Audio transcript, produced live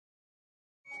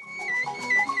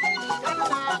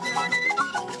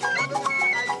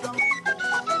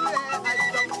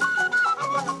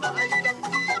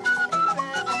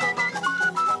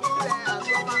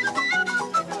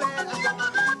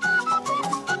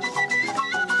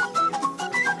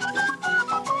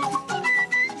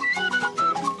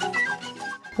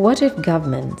What if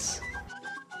governments,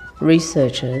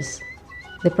 researchers,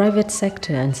 the private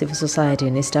sector and civil society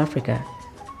in East Africa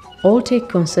all take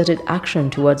concerted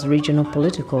action towards regional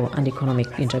political and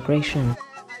economic integration?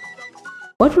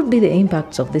 What would be the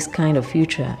impacts of this kind of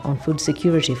future on food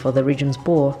security for the region's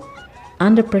poor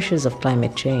under pressures of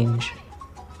climate change?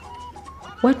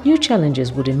 What new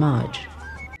challenges would emerge?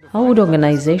 How would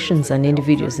organizations and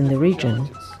individuals in the region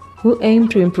who aim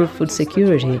to improve food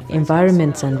security,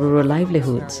 environments and rural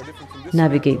livelihoods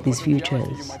navigate these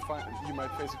futures?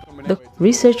 The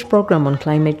Research Program on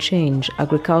Climate Change,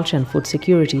 Agriculture and Food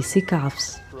Security,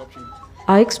 CCAFS,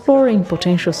 are exploring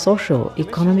potential social,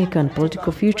 economic and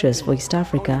political futures for East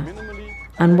Africa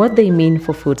and what they mean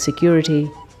for food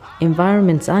security,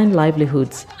 environments and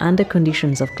livelihoods under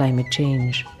conditions of climate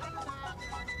change.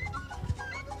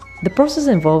 The process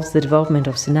involves the development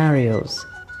of scenarios,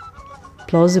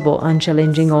 plausible and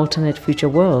challenging alternate future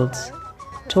worlds,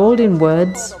 told in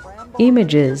words,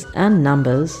 images and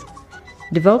numbers,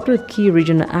 developed with key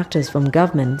regional actors from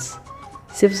governments,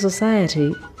 civil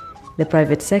society, the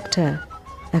private sector,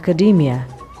 academia,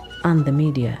 and the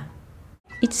media.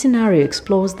 Each scenario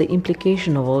explores the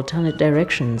implication of alternate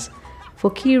directions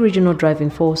for key regional driving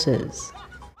forces.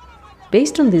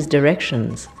 Based on these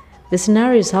directions, the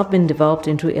scenarios have been developed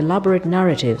into elaborate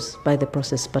narratives by the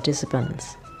process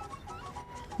participants.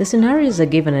 The scenarios are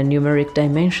given a numeric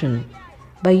dimension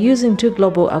by using two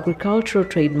global agricultural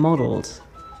trade models,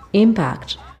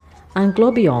 impact and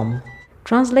globiome.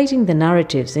 Translating the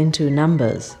narratives into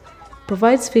numbers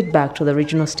provides feedback to the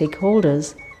regional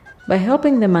stakeholders by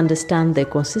helping them understand the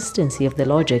consistency of the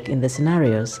logic in the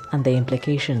scenarios and their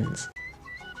implications.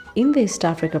 In the East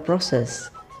Africa process,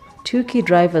 two key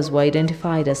drivers were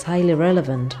identified as highly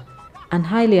relevant and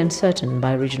highly uncertain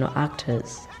by regional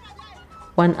actors.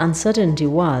 One uncertainty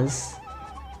was,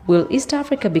 will East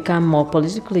Africa become more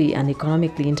politically and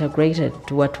economically integrated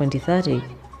toward 2030,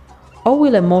 or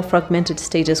will a more fragmented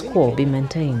status quo be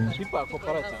maintained?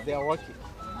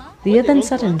 The other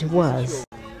uncertainty was,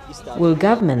 will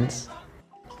governments,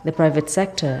 the private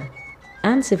sector,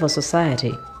 and civil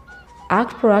society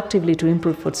act proactively to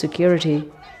improve food security,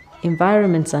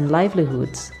 environments and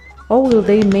livelihoods, or will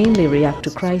they mainly react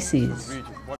to crises?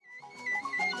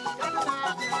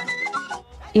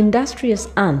 Industrious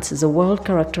Ants is a world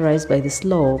characterized by the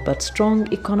slow but strong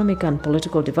economic and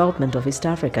political development of East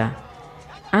Africa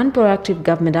and proactive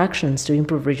government actions to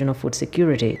improve regional food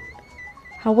security.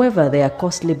 However, there are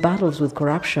costly battles with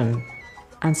corruption,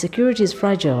 and security is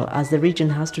fragile as the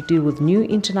region has to deal with new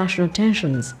international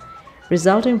tensions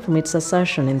resulting from its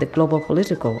assertion in the global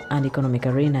political and economic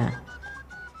arena.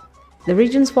 The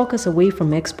region's focus away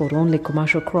from export-only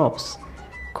commercial crops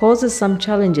causes some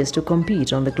challenges to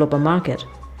compete on the global market,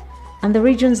 and the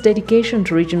region's dedication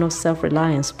to regional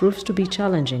self-reliance proves to be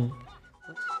challenging.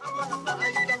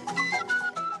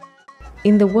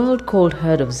 In the world called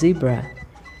Herd of Zebra,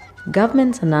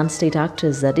 governments and non-state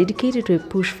actors are dedicated to a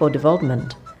push for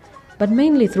development, but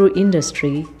mainly through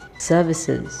industry,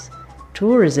 services,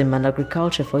 tourism and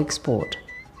agriculture for export.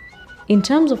 In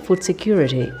terms of food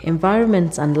security,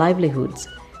 environments and livelihoods,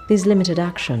 there is limited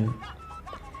action.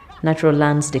 Natural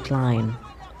lands decline.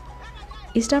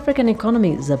 East African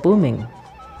economies are booming,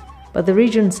 but the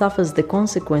region suffers the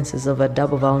consequences of a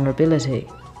double vulnerability.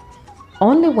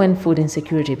 Only when food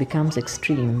insecurity becomes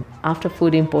extreme, after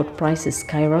food import prices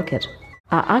skyrocket,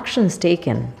 are actions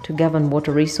taken to govern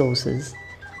water resources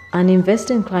and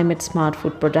invest in climate-smart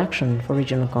food production for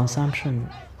regional consumption.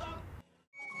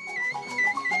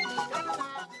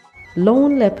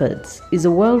 Lone Leopards is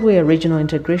a world where regional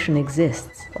integration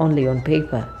exists only on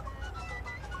paper.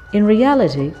 In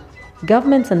reality,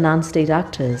 governments and non-state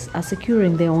actors are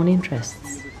securing their own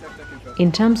interests.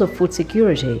 In terms of food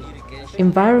security,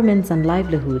 environments and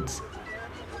livelihoods,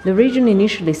 the region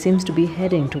initially seems to be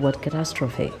heading toward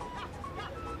catastrophe.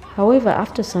 However,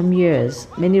 after some years,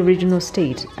 many regional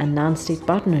state and non-state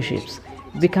partnerships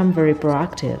become very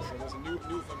proactive,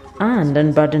 and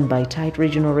unburdened by tight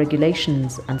regional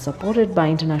regulations and supported by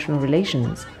international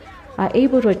relations, are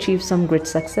able to achieve some great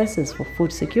successes for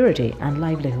food security and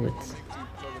livelihoods.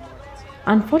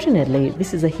 Unfortunately,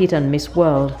 this is a hit-and-miss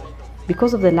world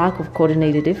because of the lack of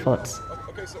coordinated efforts,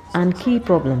 and key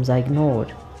problems are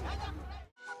ignored.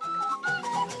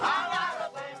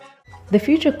 The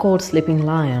future called Sleeping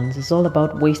Lions is all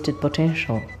about wasted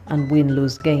potential and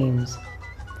win-lose games.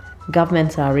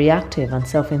 Governments are reactive and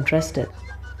self-interested,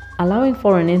 allowing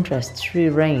foreign interests free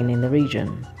rein in the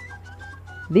region.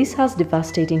 This has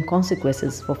devastating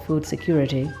consequences for food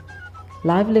security,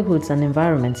 livelihoods and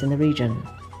environments in the region.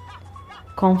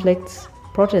 Conflicts,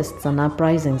 protests and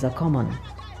uprisings are common,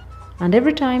 and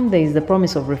every time there is the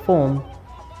promise of reform,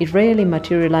 it rarely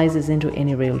materializes into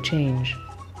any real change.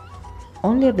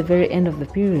 Only at the very end of the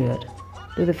period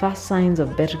do the first signs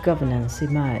of better governance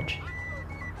emerge,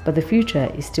 but the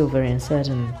future is still very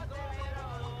uncertain.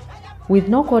 With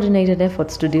no coordinated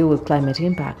efforts to deal with climate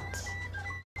impacts,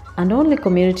 and only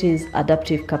communities'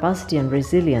 adaptive capacity and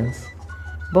resilience,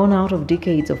 born out of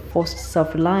decades of forced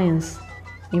self-reliance,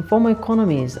 informal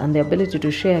economies, and the ability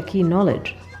to share key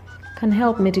knowledge, can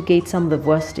help mitigate some of the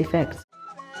worst effects.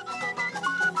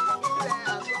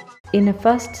 In a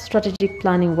first strategic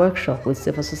planning workshop with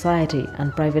civil society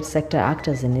and private sector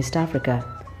actors in East Africa,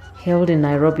 held in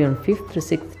Nairobi on 5th to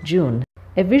 6th June,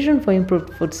 a vision for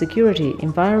improved food security,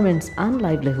 environments, and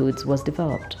livelihoods was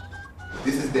developed.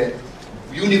 This is the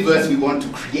universe we want to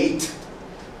create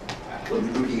when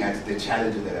we're looking at the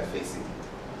challenges that are facing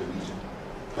the region.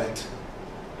 But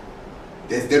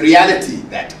there's the reality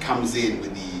that comes in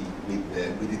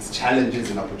with its challenges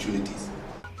and opportunities.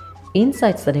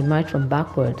 Insights that emerge from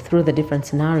backward through the different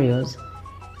scenarios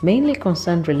mainly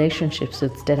concerned relationships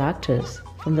with state actors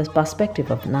from the perspective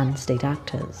of non-state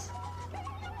actors.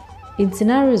 In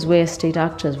scenarios where state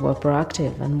actors were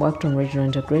proactive and worked on regional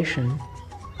integration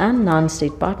and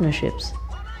non-state partnerships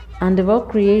and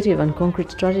developed creative and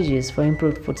concrete strategies for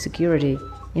improved food security,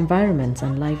 environments,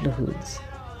 and livelihoods.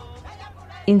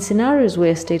 In scenarios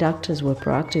where state actors were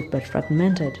proactive but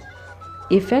fragmented,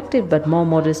 effective but more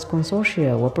modest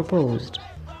consortia were proposed.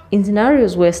 In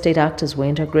scenarios where state actors were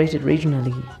integrated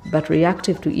regionally but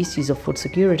reactive to issues of food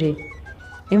security,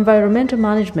 environmental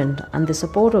management, and the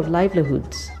support of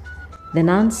livelihoods, the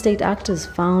non-state actors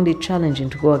found it challenging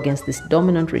to go against this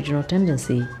dominant regional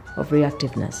tendency of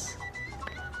reactiveness.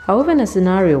 However, in a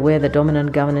scenario where the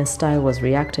dominant governance style was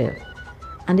reactive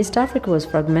and East Africa was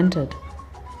fragmented,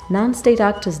 non-state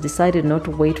actors decided not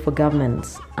to wait for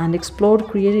governments and explored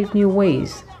creative new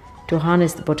ways to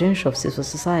harness the potential of civil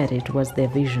society towards their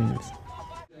visions.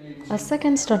 A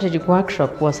second strategic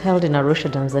workshop was held in Arusha,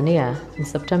 Tanzania in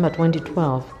September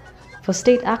 2012 for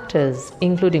state actors,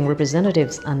 including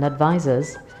representatives and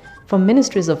advisors from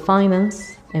ministries of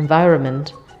finance,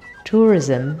 environment,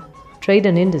 tourism, trade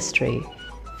and industry,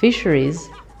 fisheries,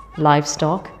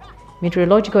 livestock,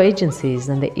 meteorological agencies,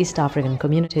 and the East African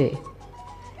community.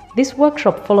 This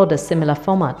workshop followed a similar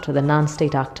format to the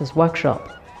non-state actors workshop.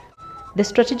 The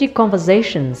strategic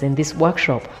conversations in this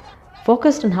workshop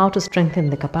focused on how to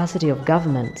strengthen the capacity of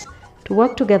governments to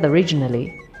work together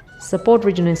regionally, support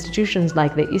regional institutions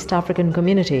like the East African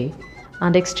community,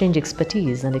 and exchange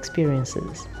expertise and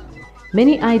experiences.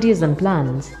 Many ideas and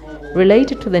plans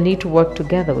related to the need to work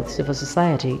together with civil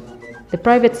society, the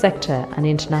private sector, and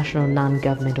international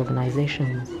non-government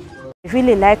organizations. I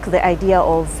really like the idea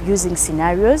of using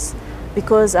scenarios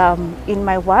because in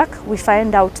my work we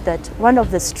find out that one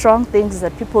of the strong things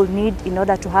that people need in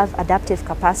order to have adaptive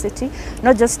capacity,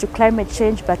 not just to climate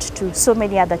change but to so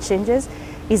many other changes,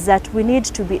 is that we need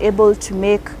to be able to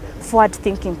make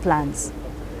forward-thinking plans.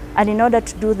 And in order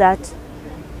to do that,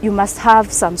 you must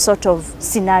have some sort of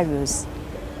scenarios.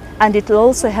 And it will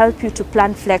also help you to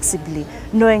plan flexibly,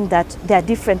 knowing that there are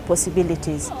different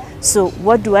possibilities. So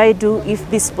what do I do if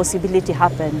this possibility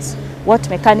happens? What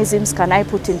mechanisms can I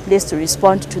put in place to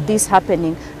respond to this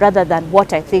happening rather than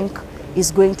what I think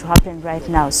is going to happen right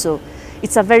now? So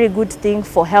it's a very good thing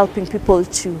for helping people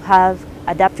to have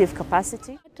adaptive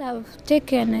capacity. What I've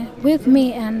taken with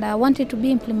me and I want it to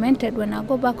be implemented when I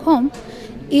go back home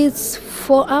is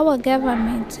for our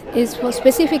government, is for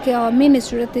specifically our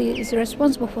ministry that is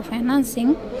responsible for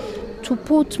financing, to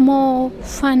put more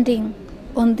funding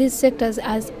on these sectors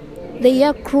as they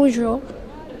are crucial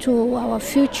to our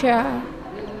future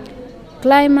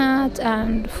climate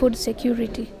and food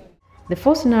security. The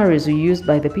 4 scenarios were used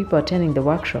by the people attending the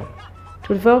workshop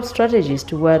to develop strategies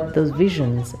toward those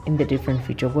visions in the different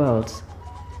future worlds.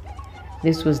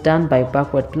 This was done by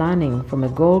backward planning from a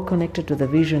goal connected to the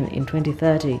vision in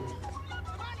 2030.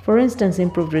 For instance,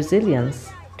 improved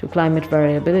resilience to climate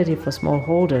variability for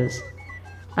smallholders,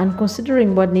 and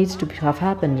considering what needs to have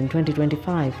happened in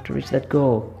 2025 to reach that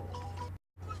goal.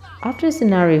 After a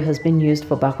scenario has been used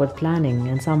for backward planning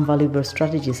and some valuable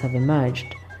strategies have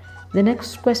emerged, the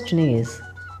next question is,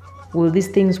 will these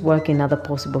things work in other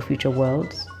possible future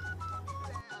worlds?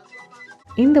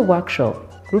 In the workshop,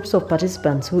 groups of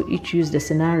participants who each used a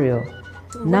scenario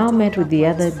now met with the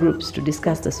other groups to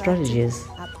discuss the strategies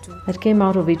that came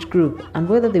out of each group and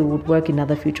whether they would work in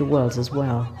other future worlds as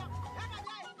well.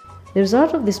 The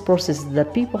result of this process is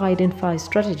that people identify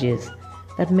strategies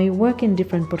that may work in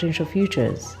different potential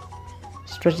futures,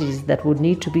 strategies that would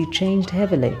need to be changed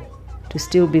heavily to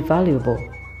still be valuable,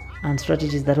 and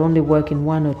strategies that only work in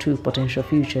 1 or 2 potential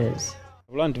futures.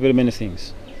 I've learned very many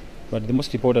things. But the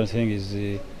most important thing is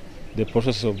the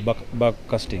process of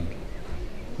backcasting,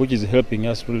 which is helping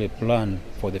us really plan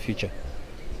for the future.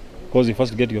 Because you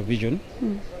first get your vision,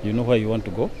 you know where you want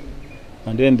to go,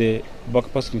 and then the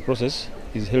backcasting process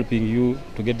is helping you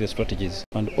to get the strategies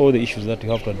and all the issues that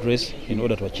you have to address in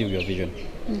order to achieve your vision,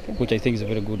 which I think is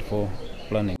very good for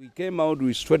planning. We came out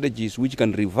with strategies which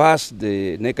can reverse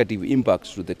the negative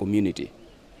impacts to the community.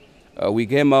 We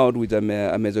came out with a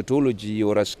methodology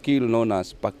or a skill known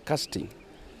as backcasting,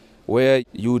 where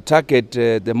you target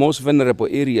the most vulnerable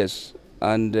areas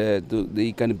and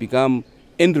they can become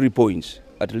entry points,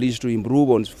 at least to improve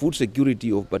on food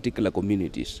security of particular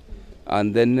communities.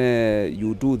 And then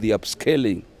you do the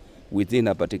upscaling within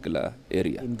a particular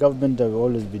area. In government, I've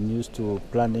always been used to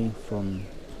planning from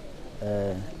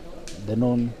the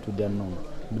known to the unknown.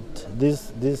 But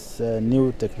this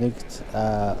new techniques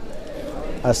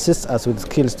assist us with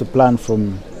skills to plan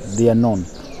from the unknown.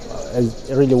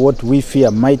 Really what we fear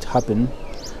might happen,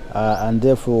 and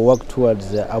therefore work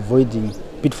towards avoiding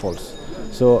pitfalls.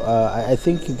 So I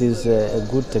think it is a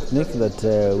good technique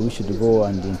that we should go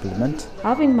and implement.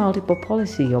 Having multiple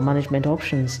policy or management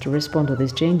options to respond to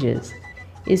these changes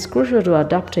is crucial to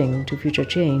adapting to future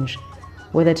change,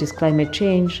 whether it is climate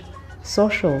change,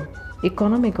 social,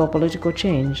 economic or political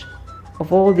change,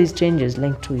 of all these changes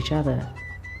linked to each other.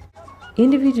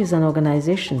 Individuals and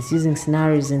organizations using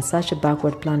scenarios in such a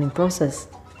backward planning process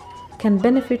can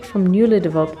benefit from newly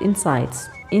developed insights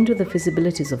into the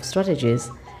feasibilities of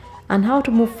strategies and how to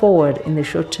move forward in the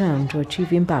short term to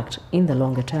achieve impact in the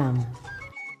longer term.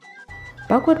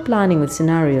 Backward planning with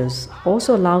scenarios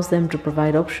also allows them to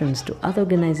provide options to other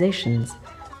organizations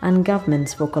and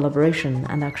governments for collaboration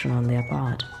and action on their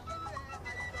part.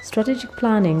 Strategic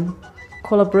planning,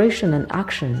 collaboration and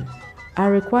action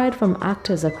are required from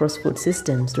actors across food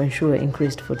systems to ensure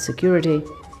increased food security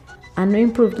and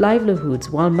improved livelihoods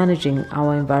while managing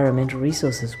our environmental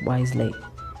resources wisely.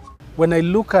 When I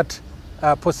look at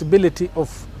a possibility of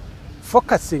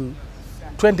focusing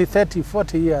 20, 30,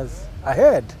 40 years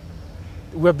ahead,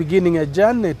 we're beginning a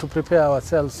journey to prepare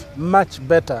ourselves much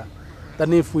better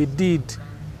than if we did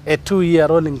a 2-year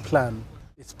rolling plan.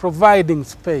 It's providing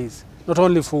space not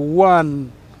only for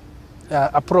one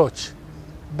approach,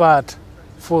 but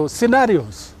for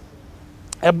scenarios,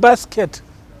 a basket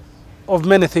of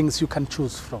many things you can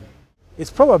choose from.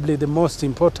 It's probably the most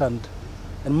important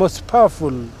and most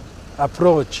powerful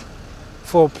approach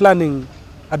for planning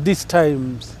at these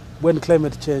times when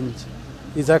climate change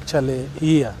is actually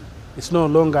here. It's no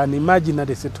longer an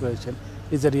imaginary situation,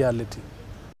 it's a reality.